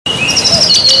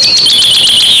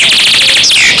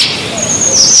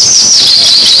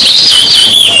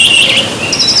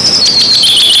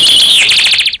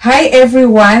Hi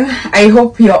everyone, I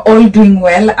hope you're all doing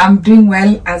well. I'm doing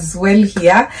well as well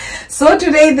here. So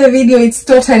today the video is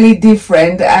totally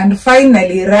different, and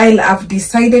finally Rael, I've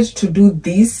decided to do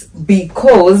this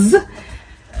because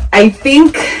I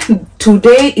think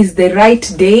today is the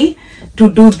right day to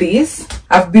do this.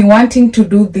 I've been wanting to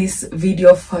do this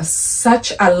video for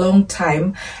such a long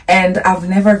time, and I've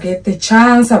never get the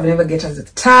chance, I've never get the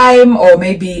time, or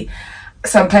maybe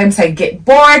sometimes I get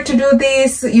bored to do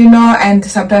this, you know, and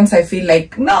sometimes I feel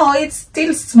like, no, it's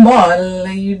still small.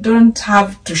 You don't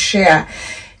have to share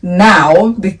now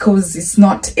because it's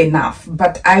not enough.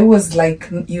 But I was like,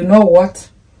 you know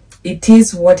what? It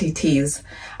is what it is.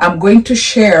 I'm going to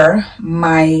share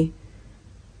my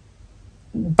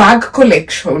bag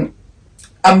collection.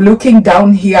 I'm looking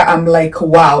down here, I'm like,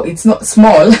 wow, it's not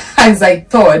small as I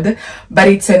thought, but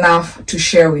it's enough to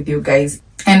share with you guys.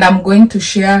 And I'm going to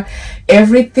share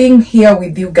everything here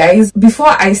with you guys.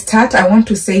 Before I start, I want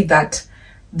to say that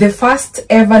the first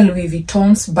ever Louis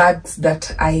Vuitton's bags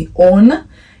that I own,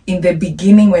 in the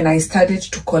beginning when I started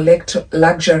to collect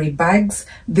luxury bags,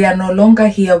 they are no longer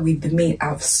here with me.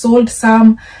 I've sold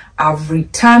some, I've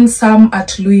returned some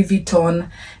at Louis Vuitton,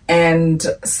 and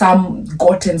some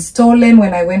gotten stolen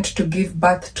when I went to give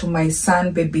birth to my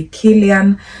son, baby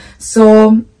Killian.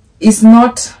 So it's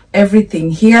not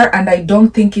everything here, and I don't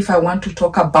think if I want to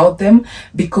talk about them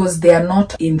because they are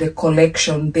not in the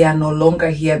collection, they are no longer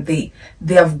here, they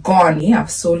have gone. I've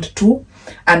sold two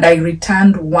and I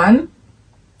returned one,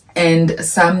 and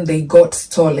some they got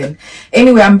stolen.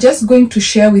 Anyway, I'm just going to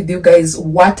share with you guys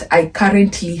what I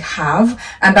currently have,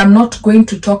 and I'm not going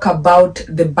to talk about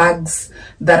the bags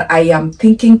that I am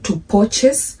thinking to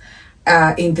purchase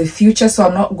in the future, so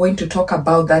I'm not going to talk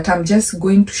about that. I'm just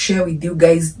going to share with you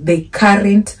guys the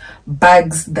current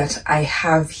bags that I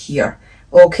have here,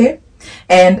 okay?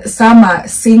 And some are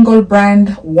single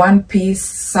brand, one piece,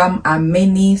 some are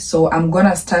many. So I'm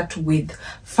gonna start with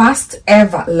first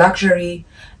ever luxury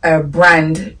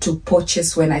brand to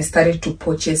purchase when I started to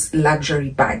purchase luxury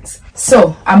bags.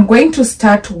 So I'm going to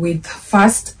start with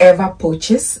first ever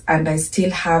purchase, and I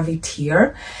still have it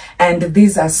here, and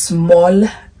these are small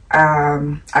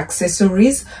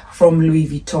accessories from Louis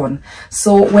Vuitton.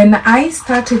 So when I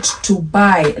started to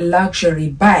buy luxury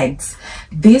bags,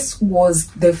 this was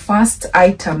the first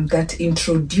item that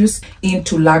introduced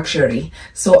into luxury.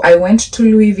 So I went to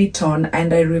Louis Vuitton,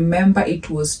 and I remember it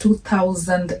was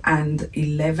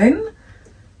 2011.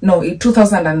 No, in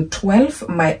 2012,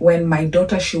 when my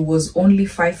daughter, she was only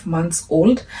 5 months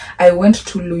old, I went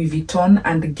to Louis Vuitton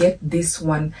and get this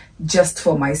one just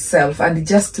for myself and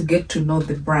just to get to know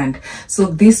the brand. So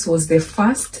this was the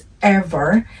first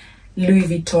ever Louis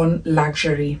Vuitton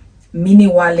luxury mini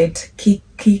wallet, key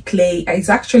clay. It's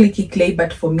actually key clay,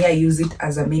 but for me I use it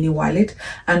as a mini wallet,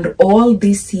 and all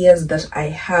these years that I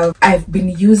have, I've been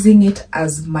using it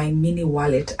as my mini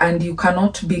wallet. And you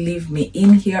cannot believe me,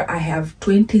 in here I have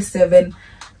 27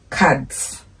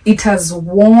 cards. It has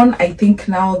worn, I think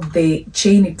now the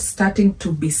chain it's starting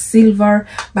to be silver,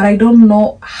 but I don't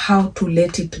know how to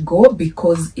let it go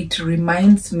because it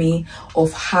reminds me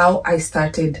of how I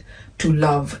started to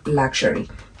love luxury.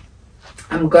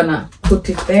 I'm gonna put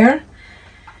it there.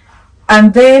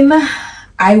 And then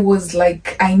I was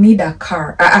like, I need a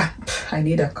car. I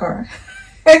need a car.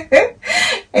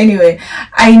 Anyway,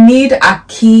 I need a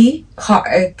key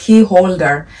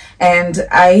holder, and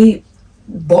I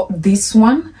bought this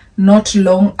one not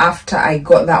long after I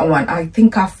got that one. I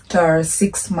think after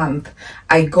 6 months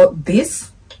I got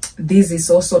this. This is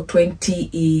also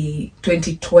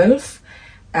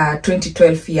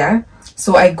 2012, yeah.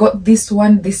 So I got this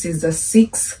one. This is a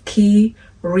 6-key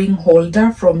ring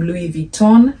holder from Louis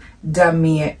Vuitton,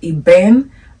 Damier Ebene.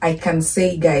 I can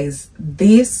say, guys,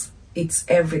 this, it's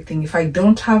everything. If I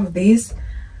don't have this,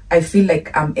 I feel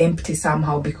like I'm empty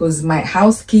somehow, because my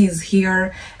house key is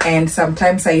here, and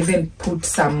sometimes I even put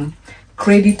some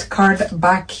credit card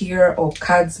back here or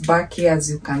cards back here, as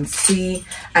you can see.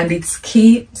 And it's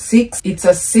key 6. It's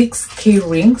a 6-key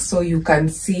ring, so you can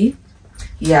see.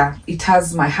 Yeah, it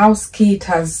has my house key, it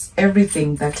has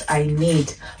everything that I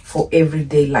need for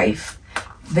everyday life.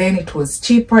 Then it was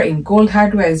cheaper in gold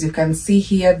hardware. As you can see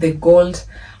here, the gold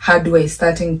hardware is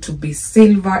starting to be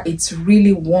silver. It's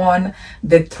really worn.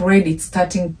 The thread, it's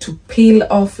starting to peel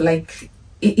off. Like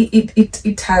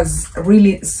it has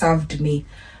really served me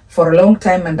for a long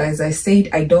time. And as I said,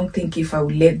 I don't think if I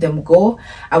will let them go,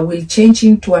 I will change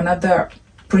into another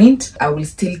print. I will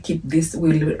still keep this.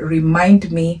 Will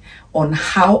remind me on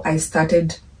how I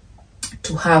started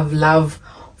to have love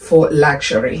for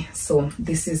luxury. So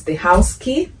this is the house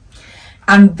key.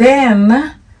 And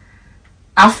then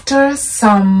After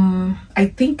some, I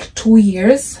think 2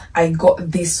 years, I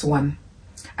got this one.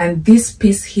 And this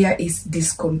piece here is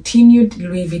discontinued.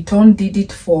 Louis Vuitton did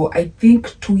it for, I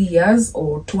think, 2 years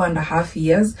or 2.5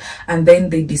 years, and then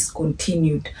they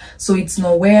discontinued. So it's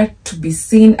nowhere to be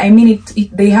seen. I mean,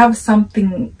 they have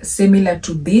something similar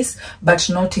to this, but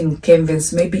not in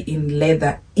canvas, maybe in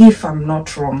leather, if I'm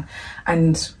not wrong.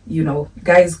 And, you know,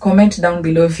 guys, comment down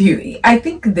below if you, I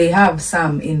think they have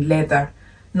some in leather,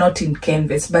 not in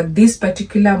canvas, but this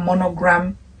particular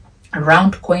monogram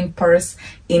round coin purse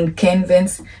in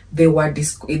canvas, they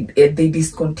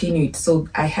discontinued. So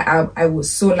I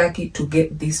was so lucky to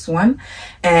get this one,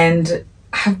 and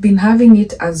have been having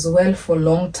it as well for a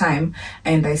long time,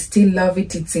 and I still love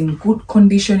it. It's in good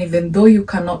condition, even though you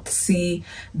cannot see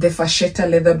the fascetta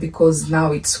leather because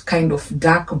now it's kind of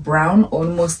dark brown,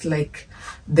 almost like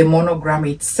the monogram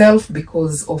itself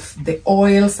because of the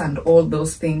oils and all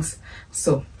those things.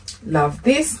 So love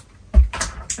this.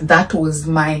 That was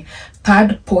my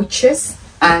third purchase,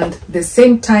 and the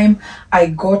same time I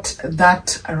got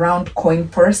that round coin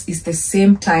purse is the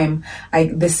same time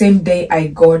the same day I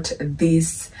got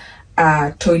this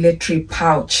toiletry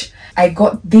pouch. I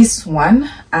got this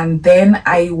one, and then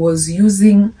I was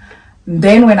using,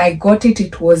 then when I got it,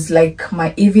 it was like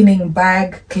my evening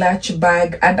bag, clutch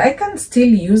bag, and I can still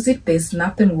use it. There's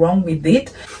nothing wrong with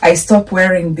it. I stopped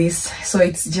wearing this, so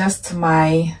it's just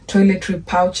my toiletry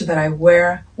pouch that I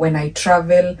wear when I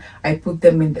travel. I put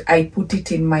them in I put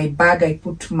it in my bag. I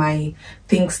put my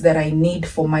things that I need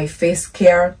for my face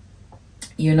care,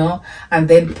 you know, and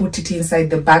then put it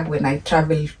inside the bag when I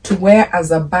travel. To wear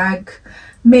as a bag,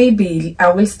 maybe I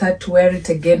will start to wear it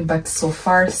again, but so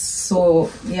far,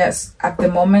 so yes, at the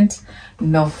moment,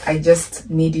 no, I just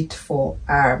need it for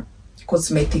a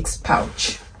cosmetics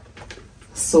pouch.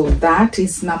 So that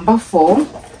is number 4.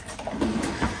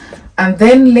 And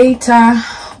then later,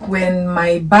 when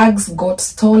my bags got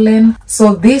stolen,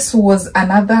 so this was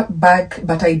another bag,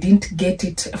 but I didn't get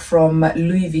it from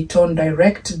Louis Vuitton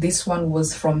direct. This one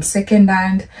was from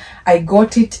secondhand. I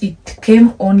got it, it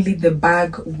came only the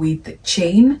bag with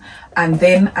chain, and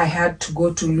then I had to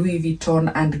go to Louis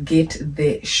Vuitton and get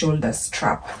the shoulder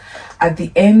strap. At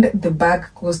the end, the bag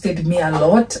costed me a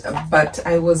lot, but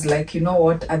I was like, you know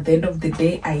what, at the end of the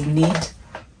day, I need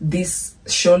this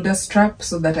shoulder strap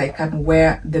so that I can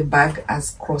wear the bag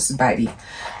as crossbody.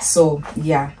 So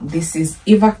yeah, this is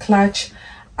Eva clutch.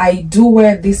 I do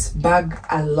wear this bag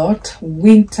a lot,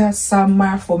 winter,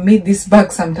 summer. For me, this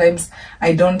bag, sometimes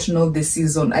I don't know the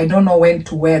season. I don't know when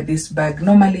to wear this bag.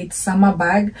 Normally it's summer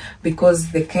bag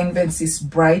because the canvas is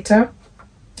brighter,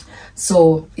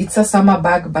 so it's a summer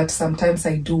bag, but sometimes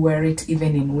I do wear it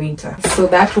even in winter. So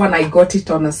that one, I got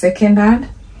it on a second hand.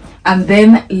 And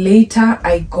then later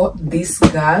I got this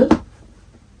girl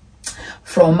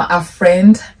from a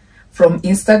friend from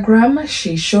Instagram.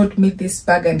 She showed me this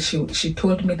bag, and she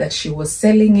told me that she was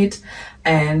selling it,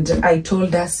 and I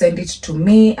told her, send it to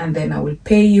me and then I will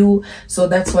pay you. So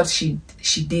that's what she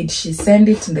did. She sent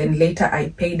it, and then later I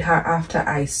paid her after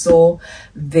I saw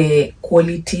the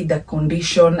quality, the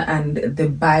condition, and the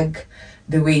bag,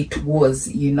 the way it was,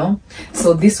 you know.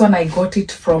 So this one, I got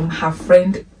it from her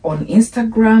friend on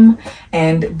Instagram,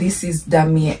 and this is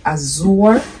Dami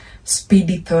Azure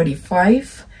Speedy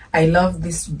 35. I love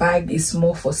this bag. It's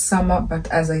more for summer, but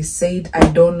as I said,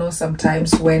 I don't know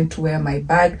sometimes when to wear my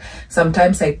bag.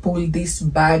 Sometimes I pull this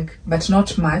bag, but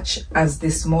not much as the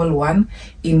small one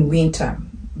in winter,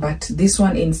 but this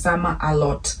one in summer a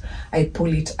lot. I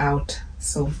pull it out.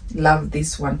 So love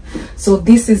this one. So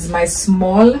this is my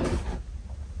small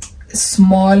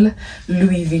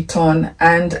Louis Vuitton,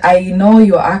 and I know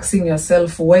you're asking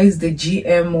yourself, where is the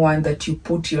GM one that you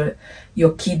put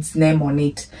your kid's name on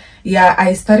it? Yeah,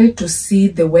 I started to see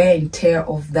the wear and tear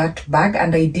of that bag,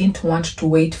 and I didn't want to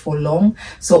wait for long,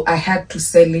 so I had to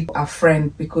sell it to a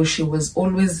friend, because she was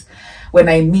always, when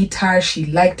I meet her, she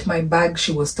liked my bag.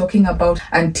 She was talking about,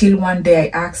 until one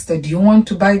day I asked her, do you want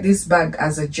to buy this bag,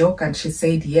 as a joke? And she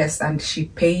said yes, and she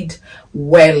paid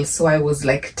well. So I was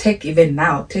like, take, even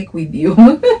now, take with you.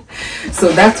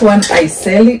 So that's one, I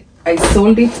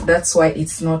sold it. That's why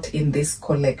it's not in this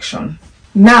collection.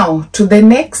 Now to the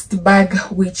next bag,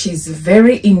 which is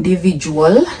very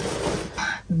individual.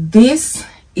 This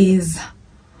is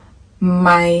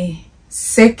my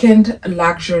second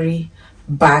luxury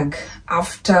bag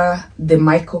after the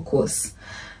Michael Kors.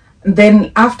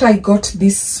 Then after I got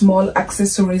these small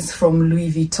accessories from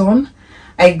Louis Vuitton,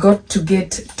 I got to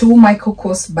get 2 Michael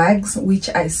Kors bags, which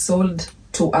I sold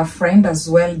to a friend as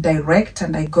well direct,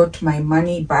 and I got my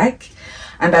money back.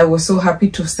 And I was so happy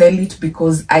to sell it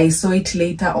because I saw it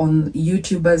later on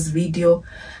YouTuber's video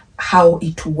how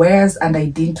it wears, and I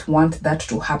didn't want that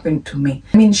to happen to me.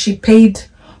 I mean, she paid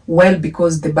well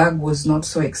because the bag was not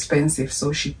so expensive,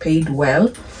 so she paid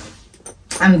well.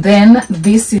 And then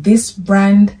this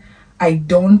brand, I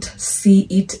don't see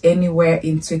it anywhere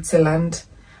in Switzerland,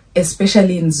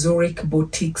 especially in Zurich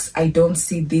boutiques. I don't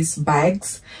see these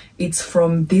bags. It's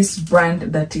from this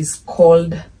brand that is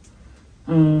called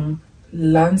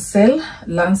Lancel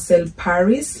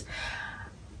Paris.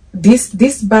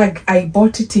 This bag, I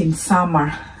bought it in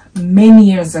summer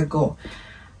many years ago.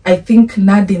 I think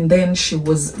Nadine then, she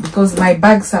was, because my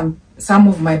bag, some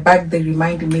of my bag, they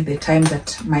remind me the time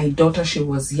that my daughter, she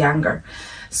was younger.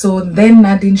 So then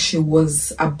Nadine, she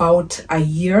was about a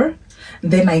year.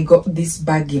 Then I got this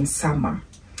bag in summer.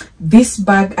 This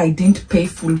bag, I didn't pay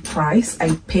full price.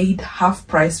 I paid half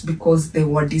price because they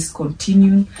were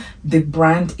discontinuing the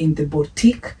brand in the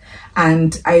boutique.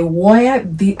 And I wear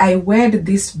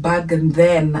this bag and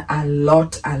then a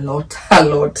lot.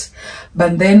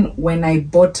 But then when I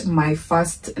bought my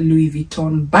first Louis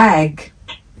Vuitton bag,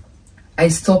 I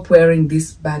stopped wearing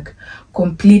this bag.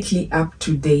 Completely up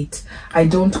to date. I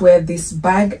don't wear this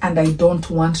bag, and I don't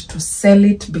want to sell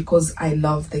it because I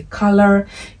love the color.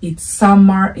 It's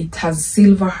summer, it has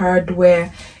silver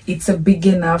hardware, it's a big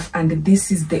enough, and this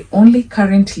is the only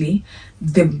currently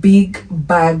the big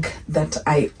bag that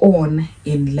I own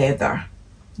in leather.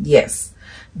 Yes,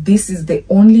 this is the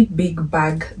only big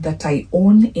bag that I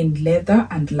own in leather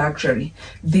and luxury.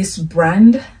 This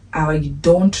brand, I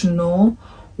don't know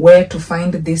where to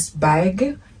find this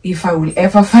bag. If I will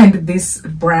ever find this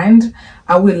brand,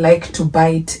 I will like to buy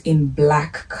it in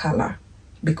black color,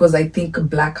 because I think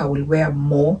black I will wear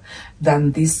more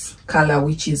than this color,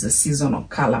 which is a seasonal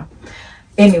color.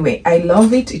 Anyway, I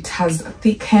love it. It has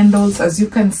thick handles. As you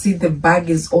can see, the bag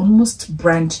is almost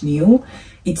brand new.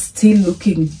 It's still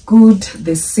looking good.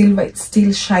 The silver, it's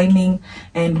still shining.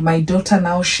 And my daughter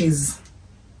now, she's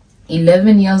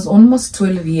 11 years, almost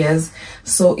 12 years.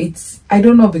 So it's, I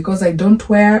don't know, because I don't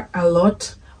wear a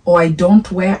lot, or I don't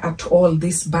wear at all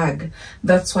this bag.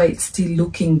 That's why it's still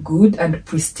looking good and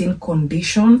pristine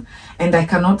condition. And I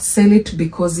cannot sell it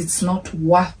because it's not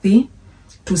worthy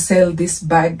to sell this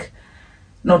bag,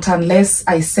 not unless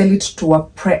I sell it to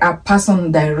a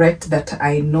person direct that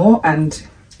I know. And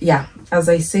yeah, as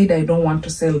I said, I don't want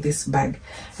to sell this bag.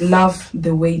 Love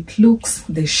the way it looks.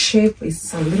 The shape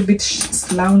is a little bit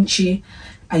slouchy.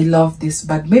 I love this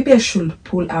bag. Maybe I should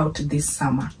pull out this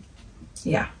summer.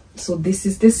 Yeah. So this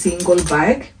is the single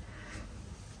bag.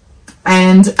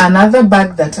 And another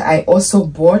bag that I also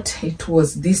bought, it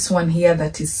was this one here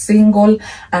that is single,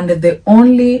 and the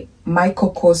only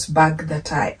Michael Kors bag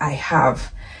that I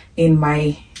have in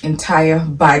my entire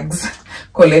bags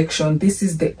collection. This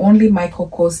is the only Michael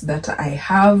Kors that I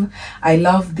have. I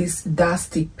love this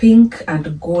dusty pink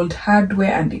and gold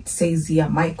hardware, and it says here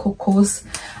Michael Kors,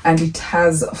 and it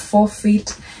has 4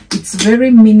 feet. It's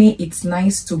very mini. It's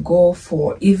nice to go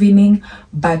for evening,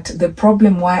 but the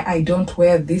problem why I don't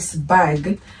wear this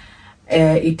bag,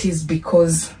 it is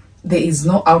because there is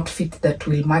no outfit that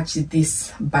will match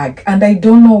this bag. And I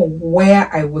don't know where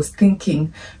I was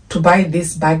thinking to buy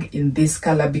this bag in this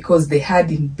color, because they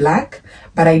had in black,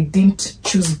 but I didn't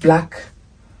choose black.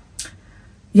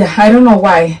 Yeah, I don't know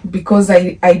why, because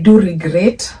I do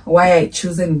regret why I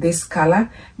chosen this color.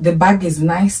 The bag is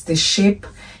nice, the shape,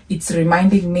 it's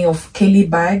reminding me of Kelly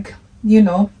bag, you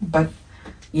know, but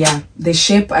yeah, the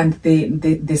shape and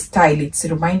the style, it's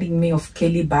reminding me of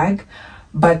Kelly bag,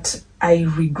 but I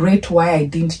regret why I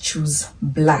didn't choose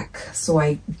black. So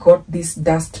I got this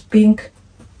dust pink.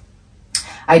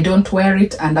 I don't wear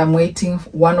it, and I'm waiting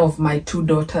one of my 2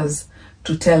 daughters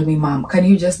to tell me, Mom, can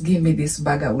you just give me this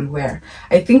bag? I will wear.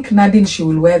 I think Nadine, she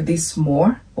will wear this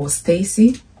more, or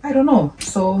Stacy, I don't know.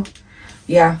 So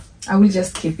yeah, I will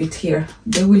just keep it here.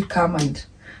 They will come and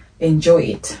enjoy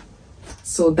it.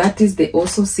 So that is the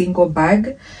also single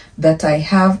bag that I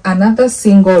have. Another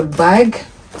single bag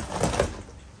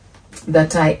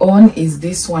that I own is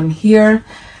this one here.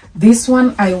 This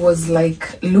one, I was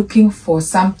like looking for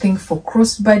something for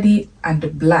crossbody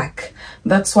and black.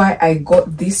 That's why I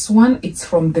got this one. It's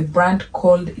from the brand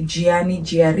called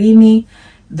Gianni.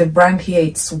 The brand here,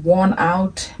 it's worn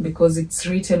out because it's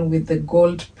written with the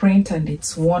gold print and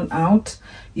it's worn out.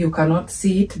 You cannot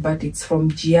see it, but it's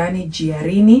from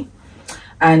Gianni,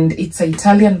 and it's an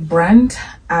Italian brand.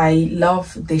 I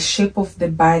love the shape of the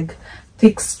bag,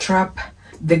 thick strap,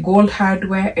 the gold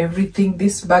hardware, everything.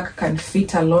 This bag can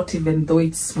fit a lot, even though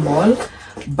it's small,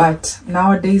 but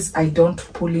nowadays I don't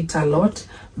pull it a lot.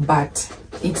 But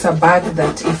it's a bag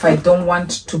that if I don't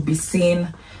want to be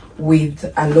seen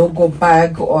with a logo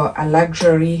bag or a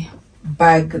luxury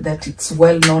bag that it's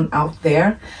well known out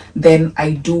there, then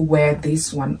I do wear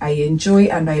this one. I enjoy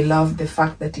and I love the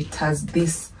fact that it has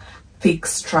this thick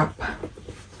strap.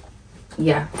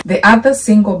 Yeah, the other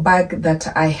single bag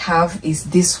that I have is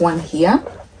this one here.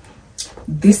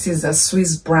 This is a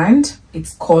Swiss brand.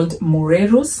 It's called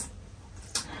Moreros.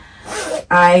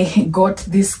 I got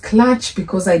this clutch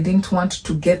because I didn't want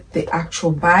to get the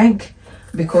actual bag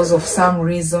because of some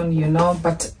reason, you know,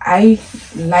 but I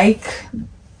like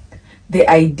the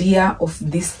idea of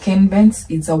this canvas.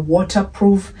 It's a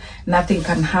waterproof. Nothing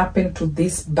can happen to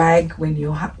this bag when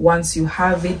once you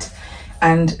have it,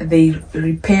 and they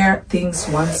repair things.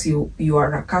 Once you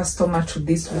are a customer to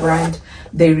this brand,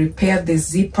 they repair the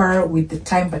zipper with the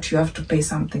time, but you have to pay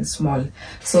something small.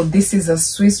 So this is a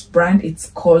Swiss brand.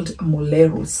 It's called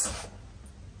Moreros.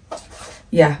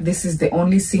 Yeah, this is the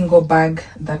only single bag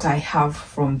that I have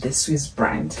from the Swiss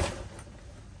brand.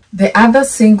 The other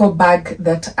single bag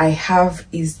that I have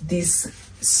is this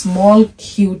small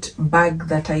cute bag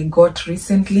that I got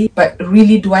recently. But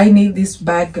really, do I need this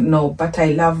bag? No, but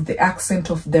I love the accent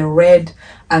of the red,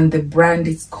 and the brand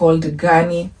is called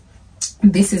Ghani.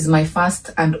 This is my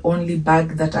first and only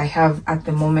bag that I have at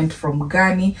the moment from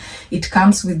Ghani. It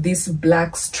comes with this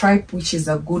black stripe, which is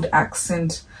a good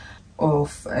accent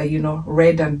of you know,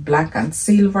 red and black and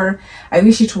silver. I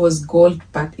wish it was gold,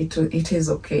 but it is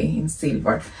okay in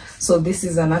silver. So this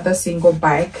is another single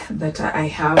bag that I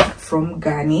have from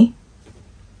Ghani.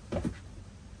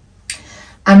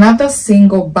 Another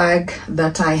single bag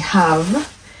that I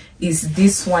have is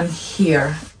this one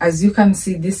here. As you can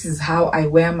see, this is how I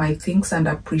wear my things and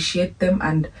appreciate them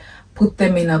and put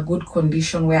them in a good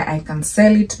condition where I can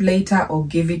sell it later or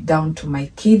give it down to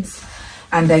my kids.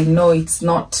 And I know it's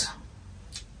not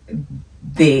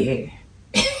the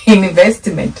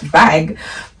investment bag,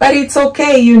 but it's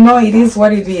okay, you know, it is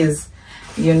what it is,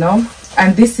 you know.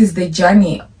 And this is the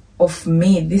journey of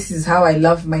me. This is how I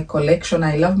love my collection.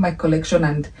 I love my collection,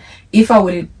 and if I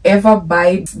will ever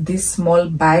buy these small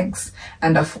bags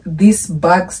and these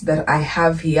bags that I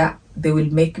have here, they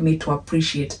will make me to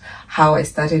appreciate how I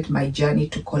started my journey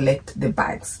to collect the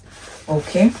bags.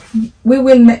 Okay, we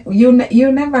will you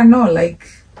never know, like,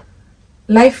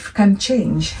 life can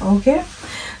change. Okay,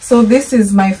 so this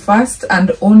is my first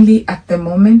and only at the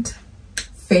moment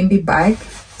Fendi bag,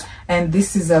 and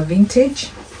this is a vintage.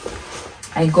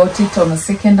 I got it on a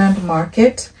second-hand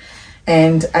market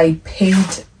and I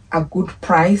paid a good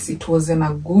price. It was in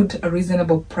a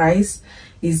reasonable price.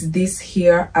 Is this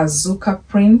here Azuka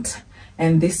print,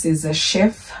 and this is a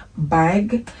chef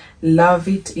bag. Love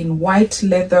it in white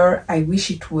leather. I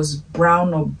wish it was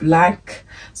brown or black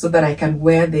so that I can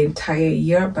wear the entire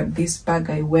year, but this bag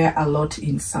I wear a lot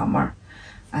in summer.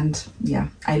 And yeah,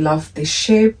 I love the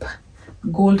shape.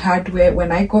 Gold hardware.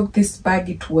 When I got this bag,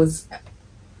 it was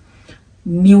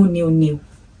new.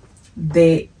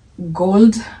 The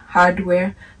gold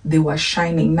hardware, they were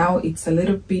shining. Now it's a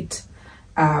little bit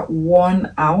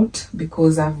worn out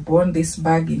because I've worn this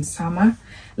bag in summer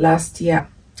last year.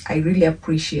 I really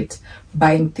appreciate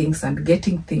buying things and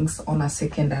getting things on a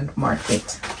second-hand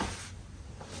market.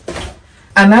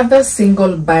 Another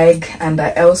single bag, and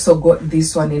I also got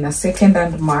this one in a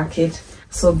second-hand market.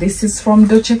 So this is from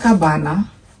Dolce & Gabbana.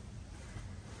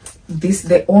 This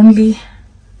the only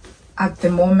at the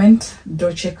moment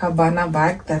Dolce & Gabbana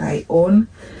bag that I own,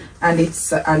 and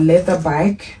it's a leather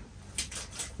bag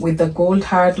with the gold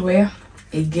hardware.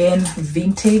 Again,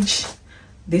 vintage.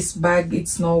 This bag,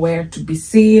 it's nowhere to be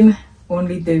seen,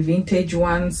 only the vintage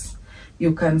ones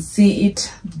you can see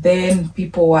it. Then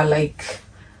people were like,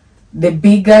 the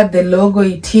bigger the logo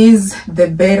it is, the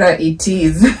better it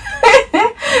is.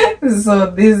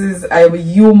 So this is a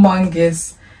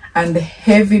humongous and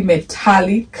heavy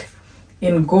metallic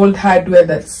in gold hardware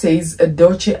that says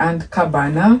Dolce &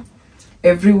 Gabbana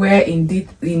everywhere in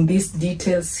these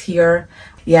details here.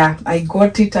 Yeah, I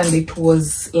got it and it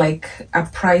was like a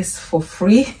price for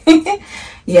free.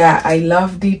 Yeah, I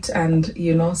loved it. And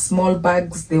you know, small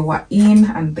bags, they were in,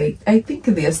 and I think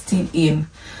they are still in.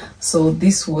 So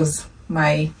this was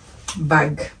my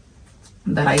bag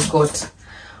that I got,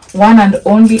 one and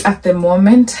only at the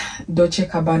moment Dolce &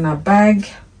 Gabbana bag.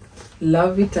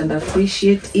 Love it and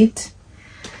appreciate it.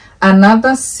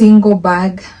 Another single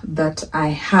bag that I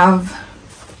have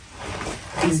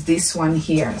is this one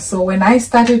here. So when I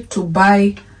started to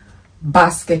buy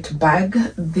basket bag,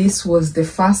 this was the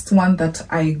first one that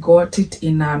I got it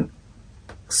in a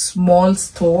small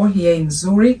store here in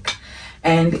Zurich,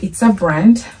 and it's a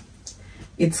brand.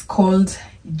 It's called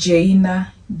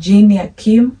Genia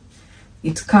Kim.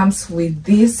 It comes with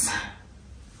this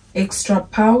extra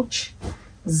pouch,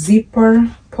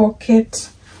 zipper, pocket,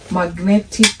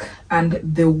 magnetic, and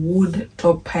the wood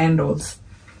top handles.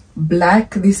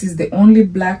 Black. This is the only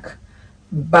black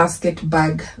basket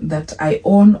bag that I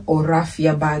own, or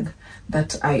raffia bag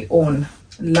that I own.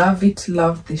 Love it,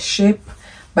 love the shape,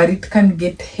 but it can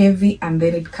get heavy and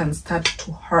then it can start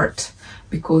to hurt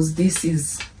because this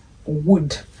is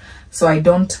wood, so I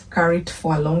don't carry it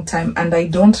for a long time, and I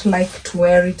don't like to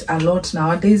wear it a lot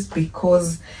nowadays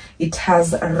because it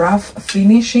has a rough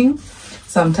finishing.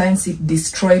 Sometimes it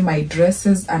destroys my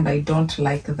dresses and I don't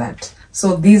like that.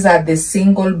 So these are the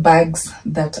single bags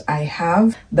that I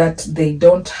have, that they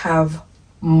don't have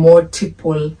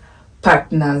multiple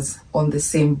partners on the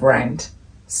same brand.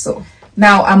 So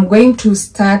now I'm going to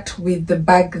start with the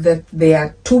bag that they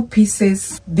are 2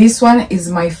 pieces. This one is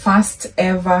my first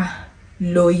ever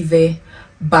Loewe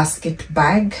basket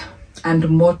bag, and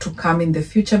more to come in the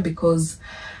future because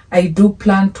I do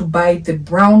plan to buy the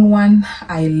brown one.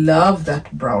 I love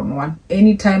that brown one.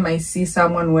 Anytime I see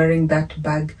someone wearing that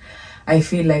bag, I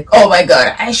feel like, oh my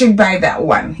god, I should buy that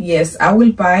one. Yes, I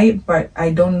will buy, but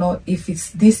I don't know if it's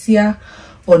this year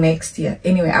or next year.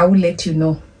 Anyway, I will let you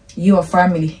know. You are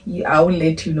family. I will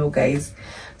let you know, guys.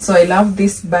 So I love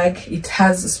this bag. It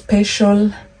has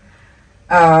special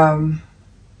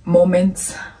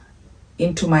moments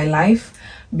into my life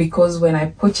because when I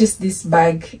purchased this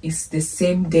bag, it's the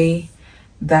same day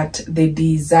that the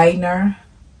designer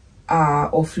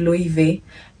of Loewe,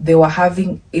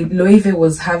 Loewe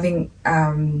was having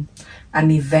an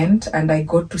event, and I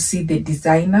got to see the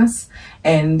designers.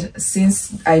 And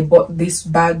since I bought this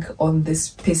bag on the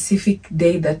specific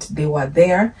day that they were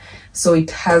there, so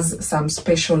it has some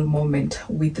special moment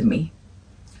with me,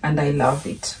 and I love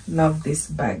it. Love this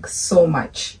bag so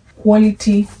much.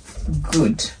 Quality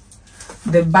good.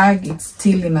 The bag is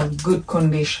still in a good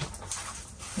condition.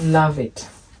 Love it.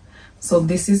 So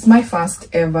this is my first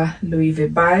ever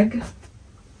Loewe bag.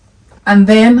 And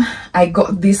then I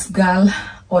got this girl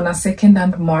on a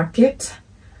second-hand market.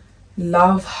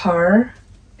 Love her.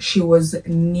 She was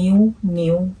new.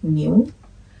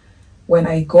 When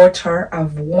I got her,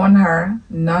 I've worn her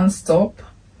non-stop,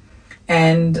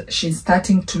 and she's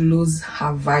starting to lose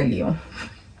her value.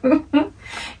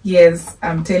 Yes,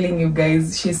 I'm telling you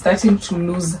guys, she's starting to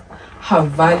lose her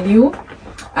value.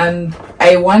 And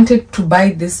I wanted to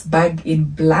buy this bag in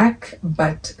black,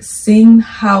 but seeing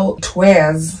how it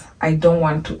wears, I don't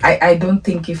want to. I don't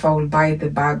think if I will buy the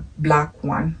black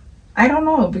one. I don't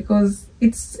know, because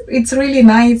it's really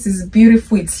nice, it's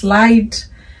beautiful, it's light,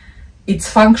 it's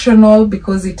functional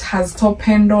because it has top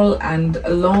handle and a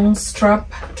long strap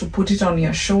to put it on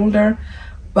your shoulder.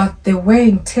 But the wear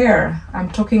and tear, I'm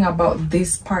talking about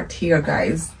this part here,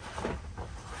 guys.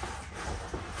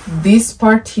 This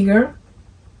part here,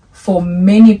 for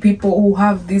many people who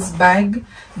have this bag,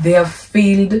 they have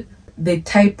felt the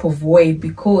type of way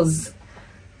because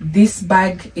this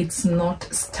bag, it's not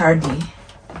sturdy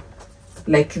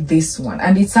like this one,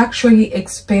 and it's actually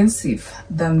expensive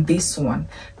than this one.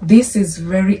 This is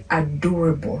very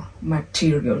durable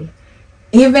material,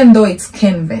 even though it's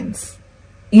canvas,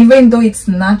 even though it's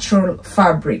natural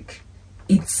fabric,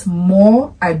 it's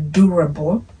more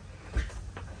durable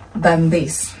than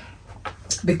this,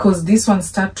 because this one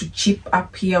start to chip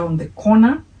up here on the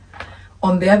corner.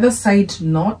 On the other side,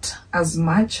 not as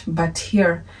much, but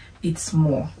here it's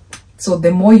more. So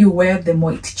the more you wear, the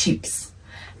more it chips.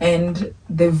 And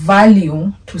the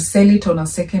value to sell it on a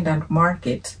second-hand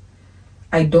market,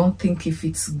 I don't think if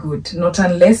it's good. Not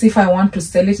unless if I want to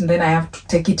sell it and then I have to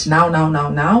take it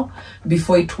now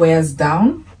before it wears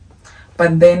down.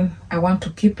 But then I want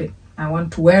to keep it. I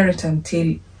want to wear it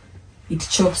until it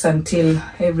chops, until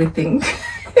everything.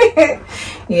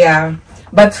 Yeah.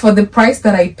 But for the price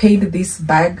that I paid this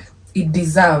bag, it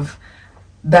deserves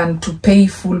than to pay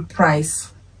full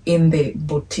price in the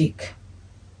boutique.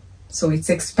 So it's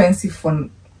expensive for...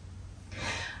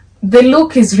 The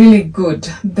look is really good.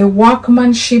 The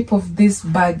workmanship of this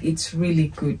bag, it's really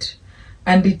good.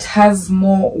 And it has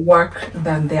more work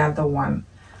than the other one.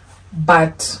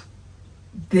 But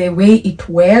the way it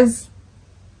wears,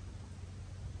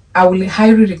 I will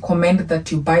highly recommend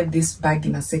that you buy this bag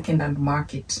in a second-hand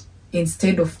market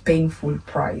instead of paying full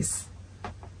price.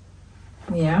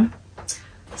 Yeah.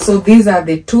 So these are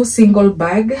the 2 single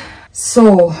bag.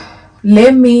 So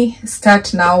let me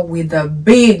start now with a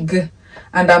big,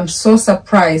 and I'm so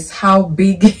surprised how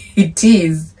big it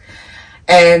is.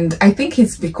 And I think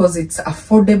it's because it's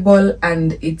affordable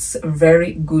and it's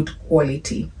very good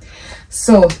quality.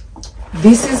 So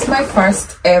this is my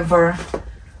first ever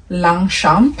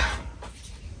Longchamp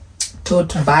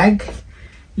tote bag,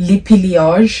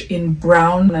 Lipiliage in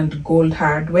brown and gold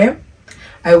hardware.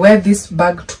 I wear this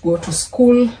bag to go to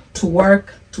school, to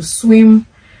work, to swim,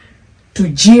 to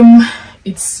gym.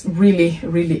 It's really,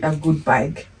 really a good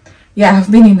bag. Yeah,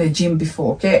 I've been in the gym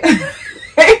before, okay?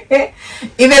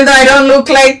 Even though I don't look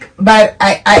like, but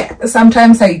I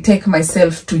sometimes I take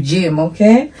myself to gym,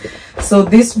 okay? So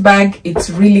this bag, it's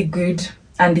really good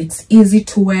and it's easy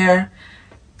to wear.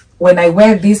 When I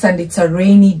wear this and it's a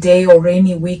rainy day or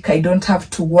rainy week, I don't have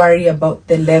to worry about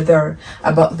the leather,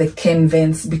 about the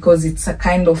canvas, because it's a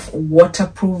kind of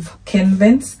waterproof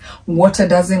canvas. Water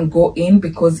doesn't go in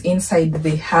because inside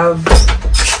they have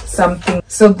something.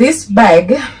 So this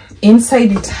bag,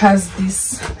 inside it has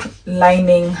this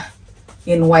lining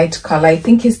in white color. I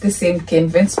think it's the same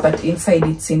canvas, but inside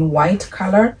it's in white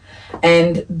color,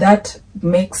 and that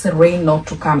makes rain not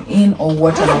to come in or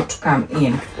water not to come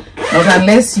in. Not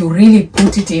unless you really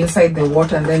put it inside the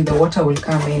water, and then the water will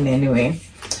come in anyway.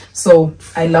 So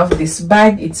I love this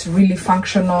bag. It's really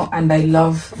functional, and I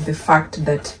love the fact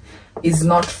that it's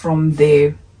not from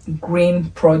the green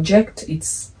project.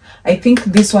 I think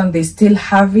this one they still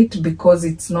have it because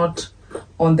it's not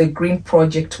on the green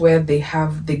project where they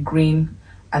have the green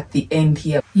at the end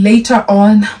here. Later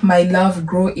on, my love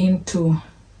grew into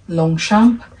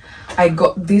Longchamp. I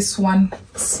got this one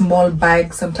small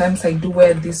bag. Sometimes I do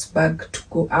wear this bag to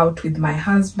go out with my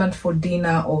husband for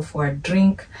dinner or for a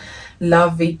drink.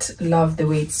 Love it. Love the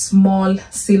way it's small,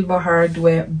 silver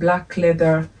hardware, black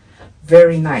leather.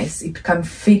 Very nice. It can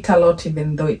fit a lot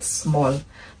even though it's small.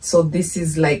 So this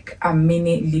is like a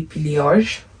mini lip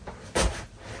pliage.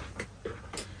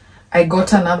 I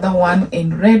got another one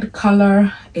in red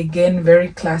color. Again, very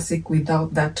classic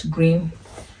without that green.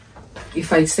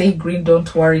 If I say green,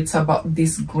 don't worry, it's about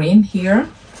this green here.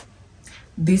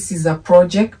 This is a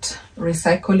project,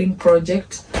 recycling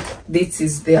project. This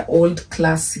is their old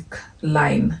classic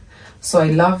line. So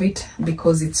I love it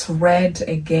because it's red,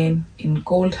 again, in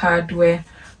gold hardware,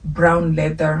 brown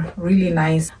leather, really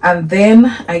nice. And then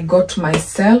I got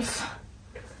myself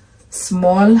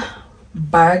small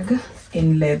bag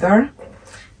in leather,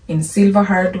 in silver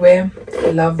hardware.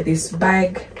 I love this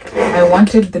bag. I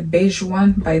wanted the beige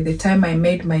one. By the time I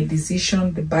made my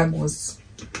decision, the bag was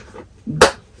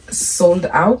sold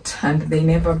out and they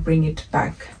never bring it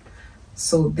back.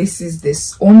 So this is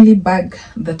this only bag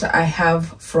that I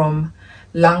have from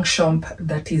Longchamp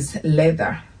that is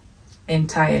leather,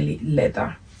 entirely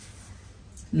leather.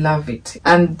 Love it.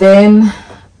 And then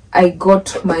I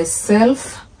got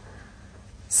myself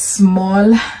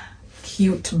small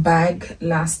cute bag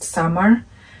last summer.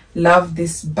 Love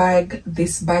this bag.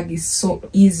 This bag is so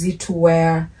easy to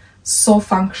wear, so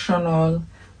functional.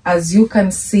 As you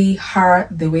can see her,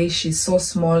 the way she's so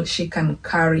small, she can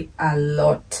carry a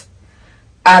lot.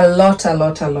 A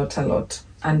lot.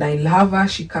 And I love her.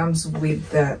 She comes with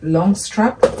the long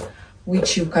strap,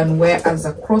 which you can wear as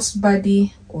a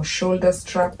crossbody or shoulder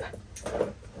strap.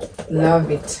 Love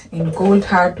it. In gold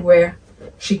hardware,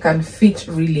 she can fit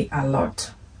really a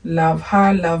lot. Love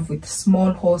her. Love with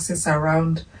small horses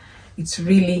around. It's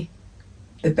really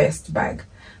the best bag.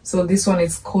 So this one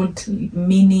is called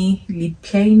mini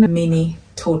plain mini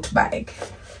tote bag.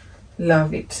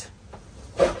 Love it.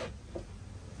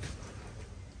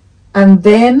 And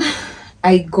then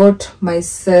I got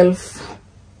myself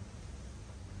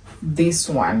this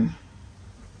one.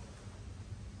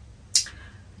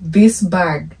 This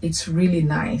bag, it's really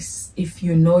nice. If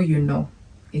you know, you know.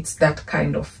 It's that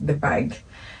kind of the bag.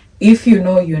 If you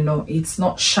know, you know. It's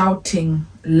not shouting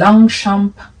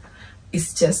Longchamp.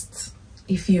 It's just,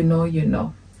 if you know, you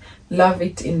know. Love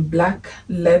it in black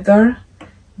leather.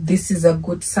 This is a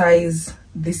good size.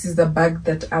 This is the bag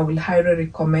that I will highly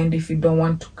recommend if you don't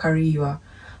want to carry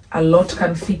a lot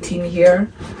can fit in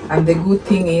here. And the good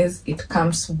thing is it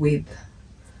comes with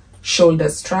shoulder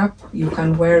strap. You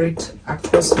can wear it a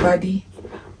crossbody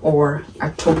or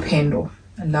a top handle.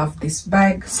 I love this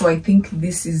bag. So I think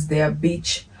this is their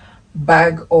beach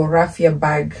bag or raffia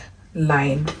bag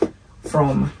line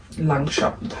from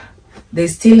Longchamp. They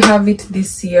still have it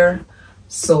this year.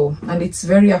 So, and it's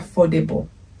very affordable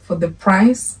for the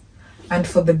price and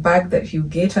for the bag that you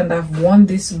get. And I've worn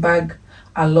this bag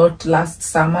a lot last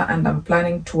summer and I'm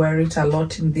planning to wear it a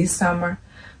lot in this summer.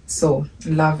 So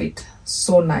love it.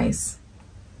 So nice.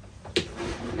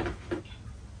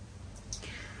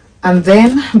 And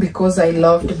then because I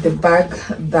loved the bag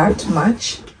that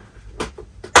much,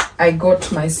 I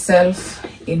got myself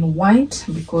in white,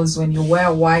 because when you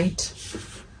wear white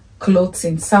clothes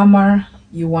in summer,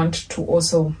 you want to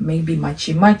also maybe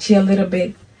matchy a little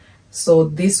bit. So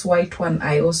this white one,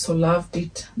 I also loved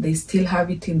it. They still have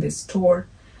it in the store,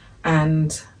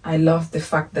 and I love the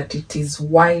fact that it is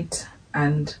white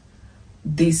and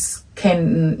this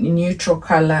neutral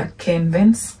color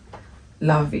canvas.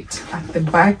 Love it. At the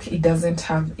back, it doesn't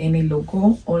have any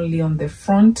logo, only on the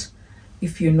front.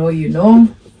 If you know, you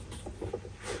know.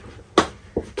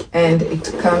 And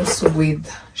it comes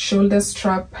with shoulder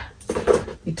strap.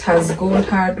 It has gold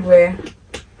hardware.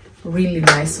 Really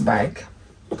nice bag.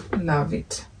 Love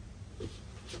it.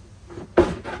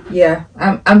 Yeah,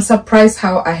 I'm surprised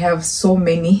how I have so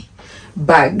many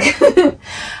bags.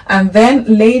 And then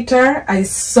later I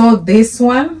saw this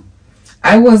one.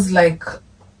 I was like,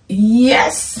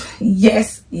 yes,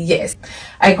 yes, yes.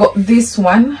 I got this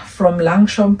one from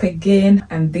Longchamp again,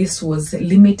 and this was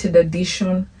limited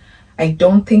edition. I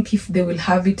don't think if they will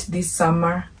have it this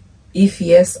summer. If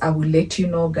yes, I will let you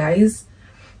know, guys.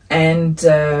 And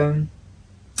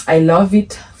I love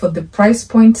it. For the price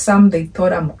point, some they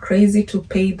thought I'm crazy to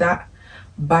pay that,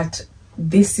 but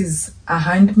this is a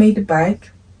handmade bag,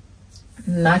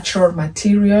 natural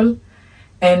material,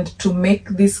 and to make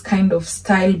this kind of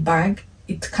style bag,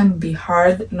 it can be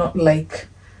hard, not like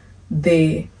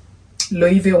the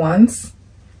Loewe ones,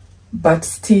 but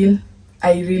still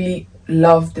I really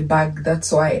love the bag.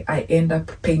 That's why I end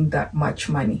up paying that much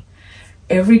money.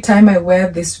 Every time I wear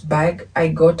this bag, I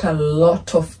got a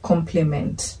lot of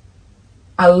compliment.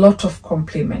 A lot of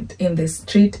compliment in the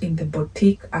street, in the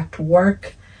boutique, at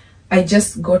work. I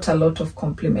just got a lot of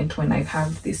compliment when I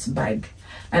have this bag.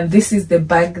 And this is the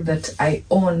bag that I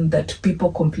own that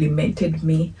people complimented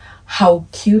me how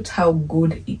cute, how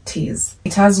good it is.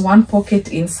 It has one pocket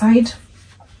inside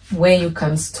where you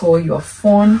can store your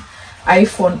phone.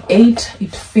 iPhone 8,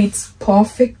 it fits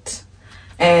perfect.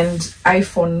 And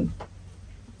iPhone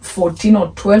 14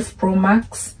 or 12 Pro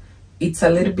Max, it's a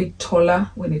little bit taller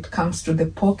when it comes to the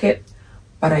pocket,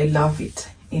 but I love it.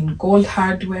 In gold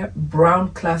hardware,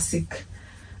 brown classic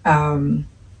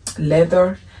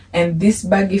leather. And this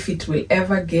bag, if it will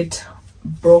ever get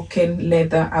broken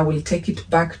leather, I will take it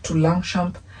back to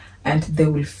Longchamp and they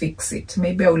will fix it.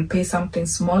 Maybe I will pay something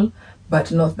small,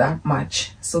 but not that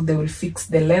much. So they will fix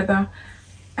the leather.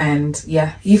 And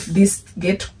yeah, if this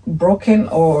get broken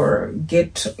or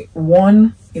get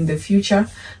worn in the future,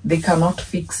 they cannot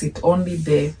fix it, only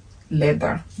the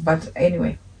leather. But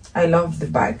anyway, I love the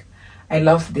bag. I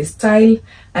love the style,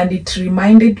 and it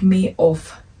reminded me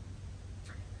of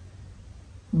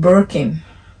Birkin.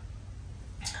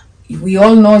 We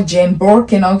all know Jane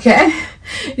Birkin, okay?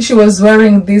 She was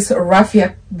wearing this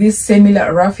raffia, this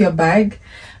similar raffia bag,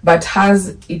 but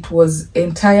it was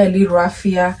entirely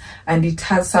raffia, and it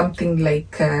has something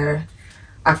like a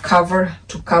cover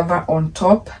to cover on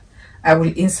top. I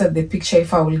will insert the picture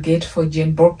if I will get for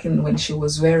Jane Birkin when she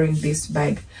was wearing this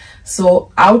bag.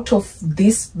 So out of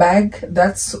this bag,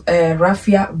 that's a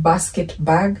raffia basket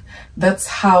bag. That's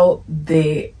how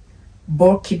the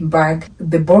Birkin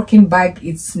bag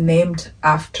is named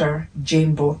after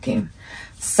Jane Birkin.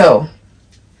 So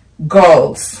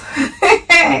girls,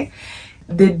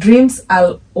 the dreams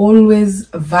are always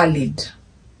valid.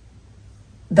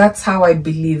 That's how I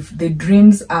believe. The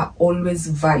dreams are always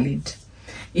valid.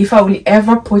 If I will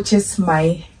ever purchase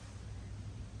my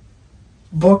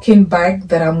Birkin bag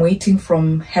that I'm waiting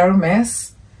from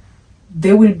Hermes,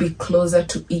 they will be closer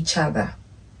to each other.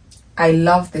 I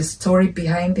love the story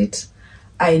behind it.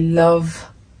 I love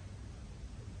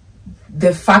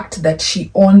the fact that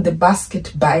she owned the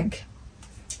basket bag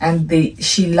and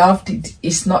she loved it.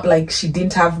 It's not like she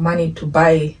didn't have money to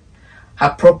buy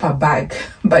her proper bag,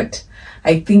 but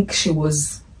I think she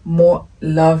was more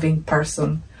loving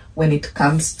person when it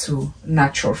comes to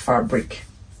natural fabric.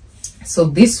 So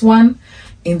this one,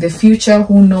 in the future,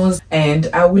 who knows, and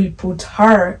I will put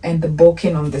her and the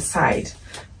Birkin on the side.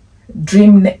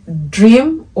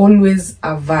 Dream always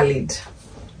are valid.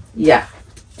 Yeah.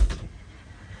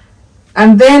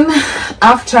 And then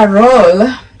after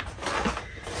all,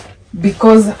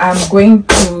 because I'm going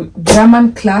to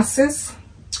German classes,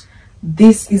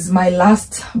 this is my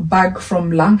last bag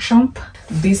from Longchamp.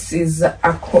 This is a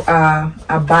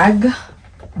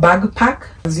backpack.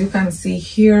 As you can see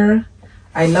here,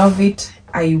 I love it.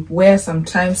 I wear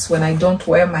sometimes when I don't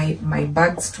wear my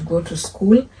bags to go to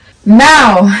school.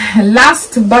 Now,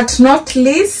 last but not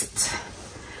least,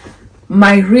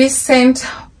 my recent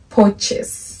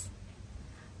purchase.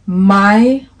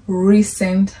 My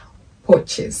recent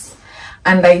purchase.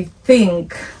 And I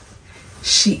think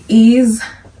she is,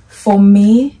 for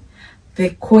me,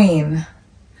 the queen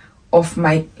of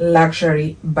my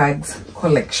luxury bags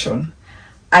collection.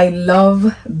 I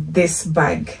love this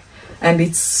bag, and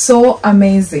it's so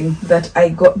amazing that I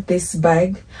got this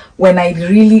bag when I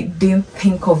really didn't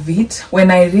think of it,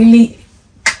 when I really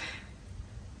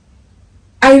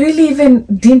I really even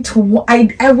didn't,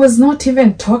 I was not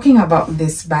even talking about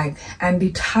this bag, and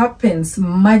it happens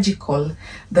magical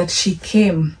that she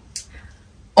came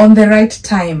on the right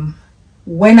time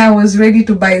when I was ready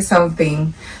to buy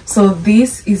something. So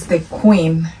this is the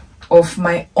queen of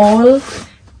my all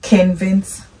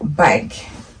canvas bag.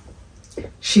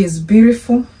 She's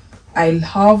beautiful. I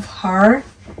love her.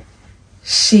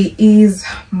 She is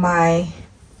my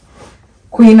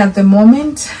queen at the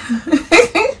moment.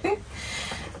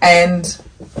 And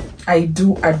I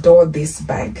do adore this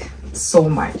bag so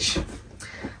much.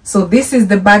 So this is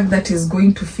the bag that is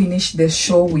going to finish the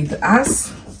show with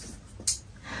us.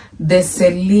 The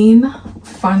Celine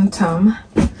Phantom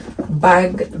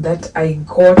bag that I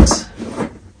got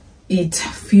it a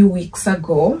few weeks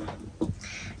ago,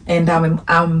 and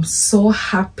I'm so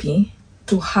happy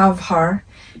to have her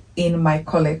in my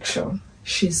collection.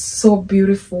 She's so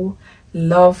beautiful.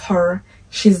 Love her.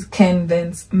 She's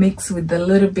canvas mixed with a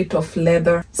little bit of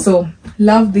leather. So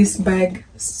love this bag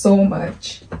so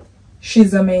much.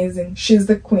 She's amazing. She's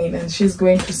the queen, and she's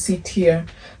going to sit here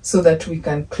so that we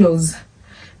can close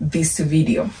this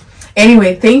video.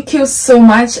 Anyway, thank you so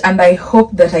much, and I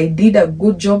hope that I did a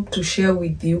good job to share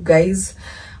with you guys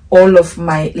all of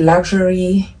my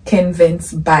luxury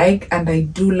canvas bag. And I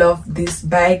do love these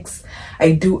bags.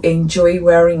 I do enjoy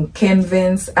wearing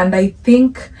canvas, and I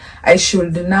think I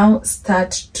should now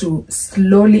start to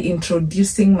slowly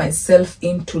introducing myself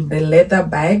into the leather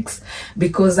bags,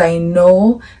 because I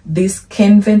know this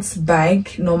canvas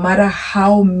bag, no matter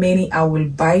how many I will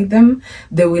buy them,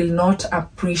 they will not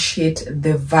appreciate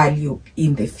the value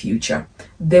in the future.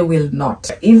 They will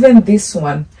not. Even this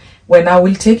one, when I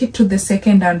will take it to the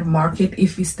second-hand market,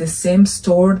 if it's the same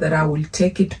store that I will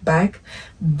take it back,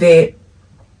 the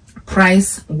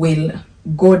price will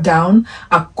go down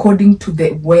according to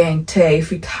the wear and tear.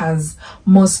 If it has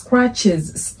more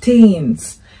scratches,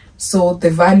 stains, so the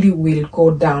value will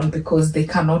go down, because they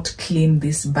cannot clean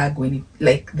this bag when it,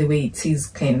 like the way it is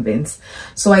canvas.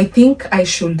 So I think I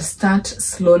should start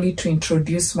slowly to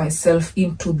introduce myself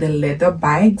into the leather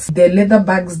bags. The leather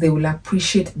bags, they will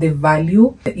appreciate the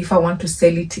value. If I want to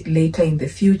sell it later in the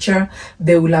future,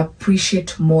 they will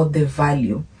appreciate more the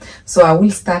value. So I will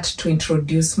start to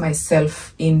introduce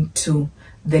myself into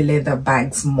the leather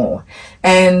bags more.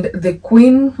 And the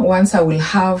queen, once I will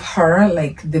have her,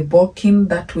 like the bulking,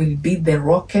 that will be the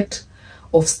rocket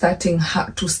of starting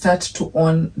to start to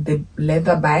own the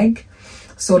leather bag.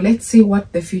 So let's see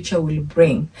what the future will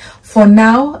bring. For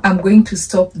now, I'm going to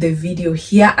stop the video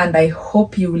here, and I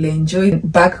hope you will enjoy the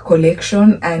bag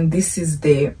collection. And this is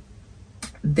the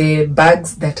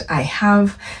bags that I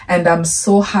have, and I'm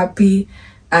so happy,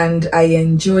 and I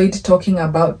enjoyed talking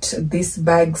about these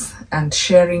bags and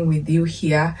sharing with you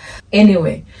here.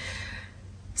 Anyway,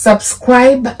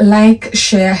 subscribe, like,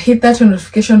 share, hit that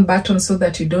notification button so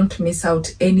that you don't miss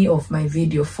out any of my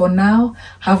video. For now,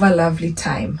 have a lovely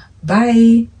time.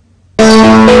 Bye.